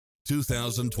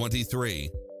2023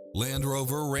 Land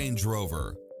Rover Range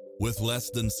Rover. With less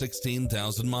than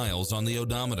 16,000 miles on the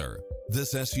odometer,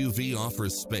 this SUV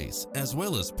offers space as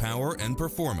well as power and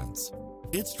performance.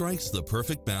 It strikes the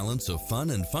perfect balance of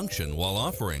fun and function while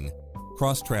offering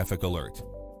cross-traffic alert,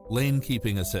 lane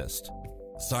keeping assist,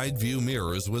 side view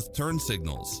mirrors with turn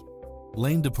signals,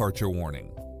 lane departure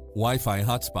warning, Wi-Fi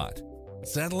hotspot,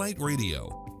 satellite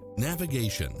radio,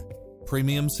 navigation,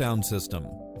 premium sound system,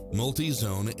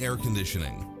 multi-zone air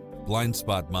conditioning, blind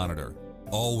spot monitor,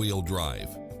 all-wheel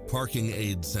drive, parking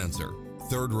aid sensor,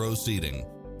 third row seating,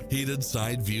 heated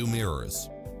side view mirrors,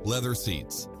 leather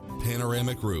seats,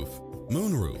 panoramic roof,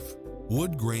 moonroof,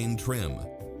 wood grain trim,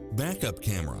 backup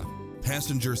camera,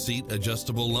 passenger seat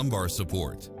adjustable lumbar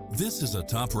support. This is a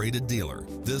top-rated dealer.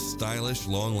 This stylish,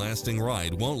 long-lasting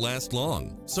ride won't last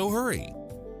long, so hurry.